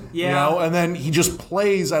ripped. Yeah. You know? And then he just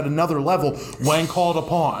plays at another level when called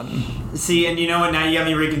upon. See, and you know what? Now you got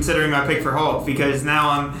me reconsidering my pick for Hulk because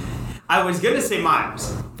now I was gonna say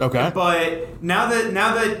Miles. Okay. But now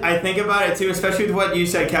that I think about it too, especially with what you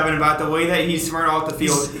said, Kevin, about the way that he's smart off the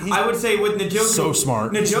field, I would say with Njoku. So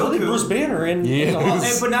smart. Njoku. Bruce Banner and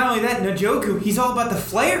Yes. But not only that, Njoku, he's all about the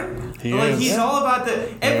flair. He like is. he's all about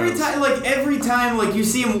the every time you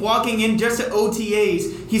see him walking in just to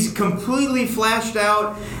OTAs, he's completely flashed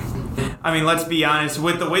out. I mean, let's be honest.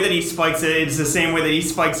 With the way that he spikes it, it's the same way that he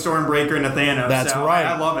spikes Stormbreaker into Thanos. That's so right.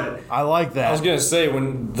 I love it. I like that. I was gonna say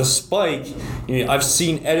when the spike, I've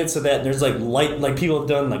seen edits of that. And there's like people have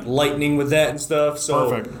done like lightning with that and stuff.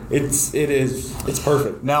 So Perfect. It's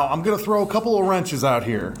perfect. Now, I'm going to throw a couple of wrenches out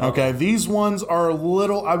here. Okay, these ones are a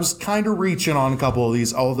little... I was kind of reaching on a couple of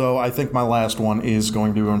these, although I think my last one is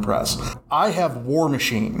going to impress. I have War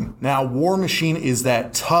Machine. Now, War Machine is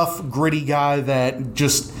that tough, gritty guy that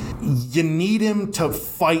just... You need him to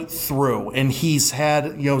fight through, and he's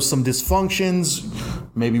had, some dysfunctions,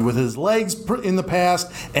 maybe with his legs in the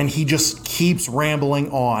past, and he just keeps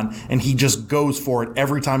rambling on, and he just goes for it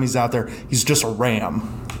every time he's out there. He's just a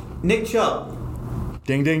ram. Nick Chubb.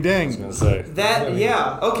 Ding, ding, ding. Gonna say That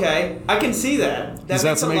okay, I can see that. He's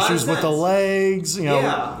had some issues with the legs,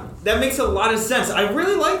 Yeah, that makes a lot of sense. I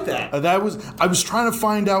really like that. I was trying to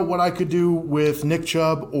find out what I could do with Nick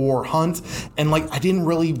Chubb or Hunt, and I didn't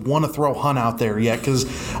really want to throw Hunt out there yet because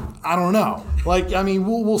I don't know.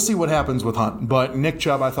 We'll see what happens with Hunt, but Nick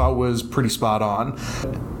Chubb I thought was pretty spot on.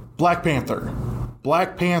 Black Panther.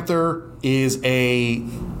 Black Panther is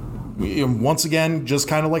once again, just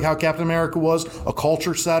kind of like how Captain America was, a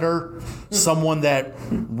culture setter, someone that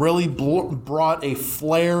really brought a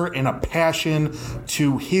flair and a passion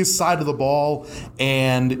to his side of the ball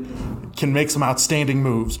and can make some outstanding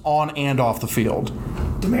moves on and off the field.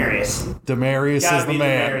 Demarius. Demarius Gotta is the be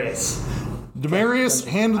man. Demarius. Demarius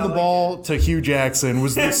handing the ball to Hugh Jackson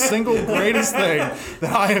was the single greatest thing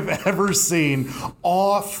that I have ever seen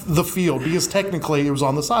off the field because technically it was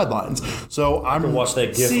on the sidelines. So I can watch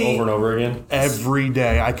that GIF over and over again every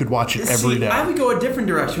day. I could watch it every day. I would go a different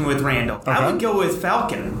direction with Randall. Okay. I would go with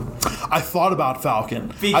Falcon. I thought about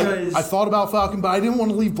Falcon. Because I thought about Falcon, but I didn't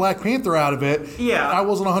want to leave Black Panther out of it. Yeah. I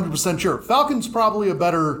wasn't 100% sure. Falcon's probably a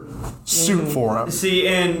better suit for him. See,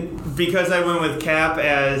 and because I went with Cap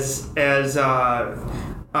as Joe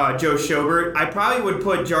Schobert, I probably would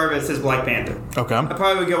put Jarvis as Black Panther. Okay. I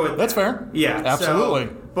probably would go with That's fair. Yeah, Absolutely.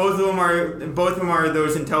 So both of them are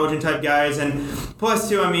those intelligent type guys, and plus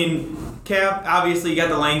too, Cap, obviously you got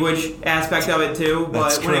the language aspect of it too, but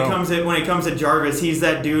That's when true. it comes to Jarvis, he's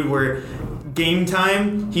that dude where game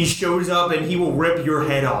time he shows up and he will rip your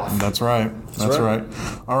head off. That's right. That's right.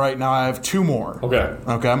 All right, now I have two more. Okay.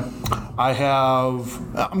 I'm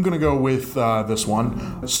going to go with this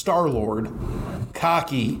one. Star-Lord.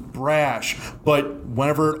 Cocky, brash, but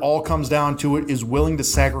whenever it all comes down to it, is willing to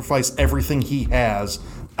sacrifice everything he has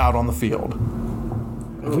out on the field.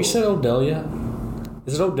 Have we said Odell yet?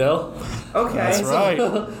 Is it Odell? Okay. That's right.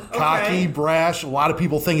 Cocky, brash. A lot of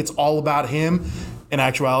people think it's all about him. In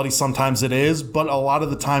actuality, sometimes it is, but a lot of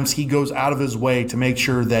the times he goes out of his way to make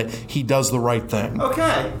sure that he does the right thing.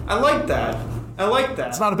 Okay. I like that.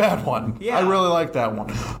 It's not a bad one. Yeah. I really like that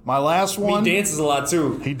one. My last one. He dances a lot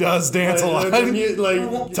too. He does dance a lot.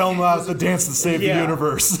 Tell him about the dance to save the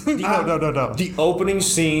universe. No. The opening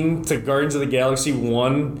scene to Guardians of the Galaxy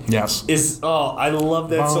 1 Yes. I love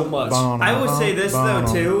that so much. I would say this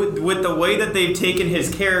though too, with the way that they've taken his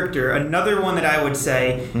character. Another one that I would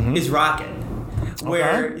say is Rocket,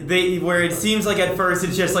 where it seems like at first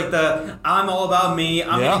it's just like I'm all about me.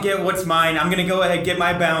 I'm gonna get what's mine. I'm gonna go ahead and get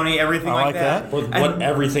my bounty. Everything I like that. What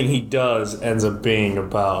everything he does ends up being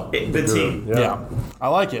about the team. Yeah, I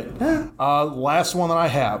like it. Last one that I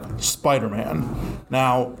have, Spider-Man.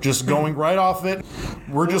 Now, just going right off it,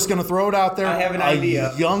 we're just going to throw it out there. I have an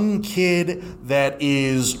idea. A young kid that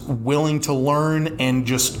is willing to learn and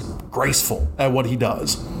just graceful at what he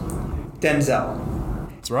does. Denzel.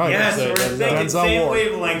 That's right. Yes, we're thinking Denzel same Ward.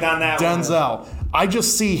 wavelength on that one. Denzel. I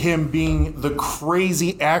just see him being the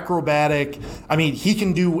crazy acrobatic. I mean, he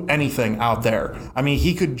can do anything out there. I mean,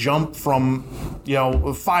 he could jump from,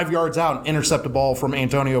 5 yards out and intercept a ball from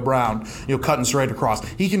Antonio Brown, cutting straight across.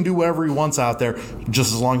 He can do whatever he wants out there,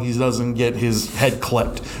 just as long as he doesn't get his head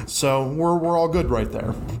clipped. So we're all good right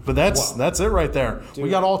there. But that's it right there. Dude. We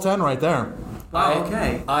got all 10 right there. Wow,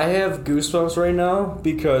 okay. I have goosebumps right now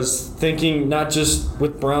because thinking not just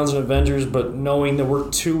with Browns and Avengers, but knowing that we're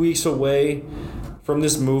 2 weeks away from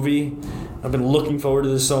this movie. I've been looking forward to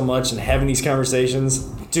this so much and having these conversations.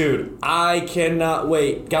 Dude, I cannot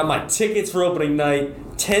wait. Got my tickets for opening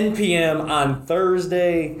night, 10 p.m. on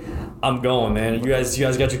Thursday. I'm going, man. You guys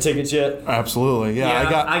got your tickets yet? Absolutely. Yeah,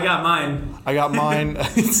 I got mine. I got mine. Mac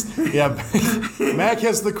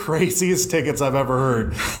has the craziest tickets I've ever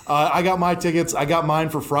heard. I got my tickets. I got mine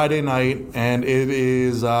for Friday night, and it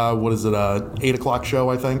is 8 o'clock show,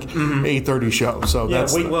 I think, 8:30 show. So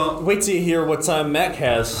wait till you hear what time Mac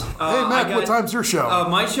has. Hey Mac, what time's your show?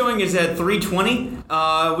 My showing is at 3:20.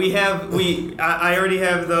 I already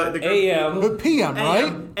have the AM. PM,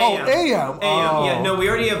 right? AM. AM. Oh. Yeah, no, we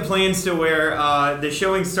already have plans to where the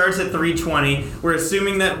showing starts at 3:20. We're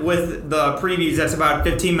assuming that with the previews, that's about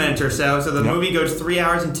 15 minutes or so. So the movie goes 3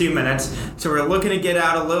 hours and 2 minutes. So we're looking to get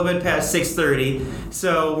out a little bit past 6:30.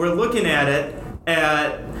 So we're looking at it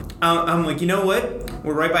at. I'm like, you know what?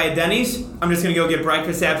 We're right by a Denny's. I'm just going to go get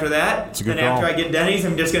breakfast after that. It's a good then after call. I get Denny's,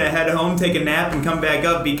 I'm just going to head home, take a nap, and come back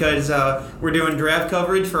up because we're doing draft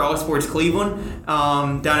coverage for All Sports Cleveland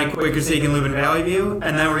down at Quaker Steak and Lube in Valley View.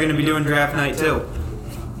 And then we're going to be doing draft night, too.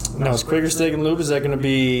 Now, is Quaker Steak and Lube, is that going to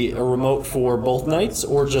be a remote for both nights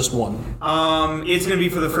or just one? It's going to be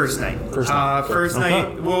for the first night. First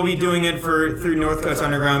night, we'll be doing it through North Coast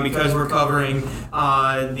Underground because we're covering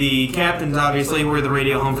the Captains, obviously. We're the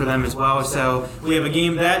radio home for them as well. So we have a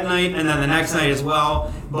game that night and then the next night as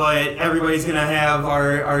well. But everybody's going to have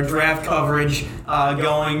our draft coverage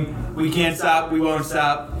going. We can't stop. We won't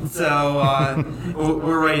stop. So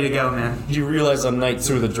we're ready to go, man. Do you realize on night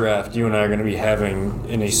 2 of the draft, you and I are going to be having,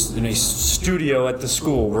 in a studio at the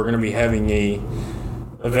school, we're going to be having a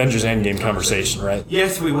Avengers Endgame conversation, right?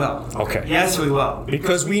 Yes, we will. Okay. Yes, we will.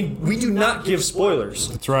 Because we do not give spoilers.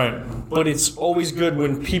 That's right. But it's always good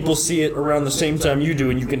when people see it around the same time you do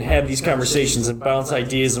and you can have these conversations and bounce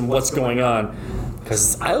ideas and what's going on.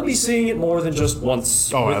 Because I'll be seeing it more than just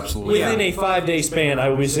once. Oh, absolutely. Within a 5-day span, I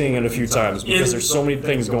will be seeing it a few times because there's so many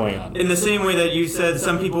things going on. In the same way that you said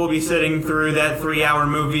some people will be sitting through that 3-hour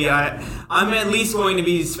movie, I'm at least going to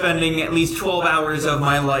be spending at least 12 hours of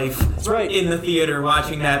my life in the theater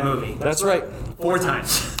watching that movie. That's right. 4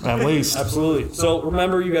 times. At least. Absolutely. So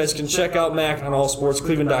remember, you guys can check out Mac on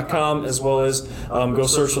allsportscleveland.com as well as go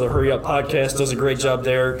search for the Hurry Up Podcast. Does a great job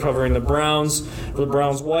there covering the Browns for the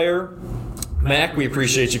Browns Wire. Mac, we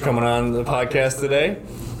appreciate you coming on the podcast today.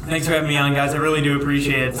 Thanks for having me on, guys. I really do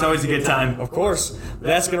appreciate it. It's always a good time. Of course.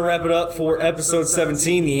 That's going to wrap it up for episode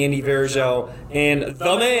 17, the Andy Varejao and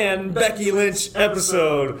the man, Becky Lynch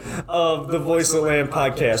episode of the Voice of the Land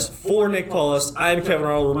podcast. For Nick Paulus, I'm Kevin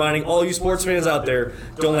Arnold, reminding all you sports fans out there,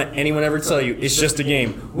 don't let anyone ever tell you it's just a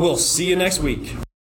game. We'll see you next week.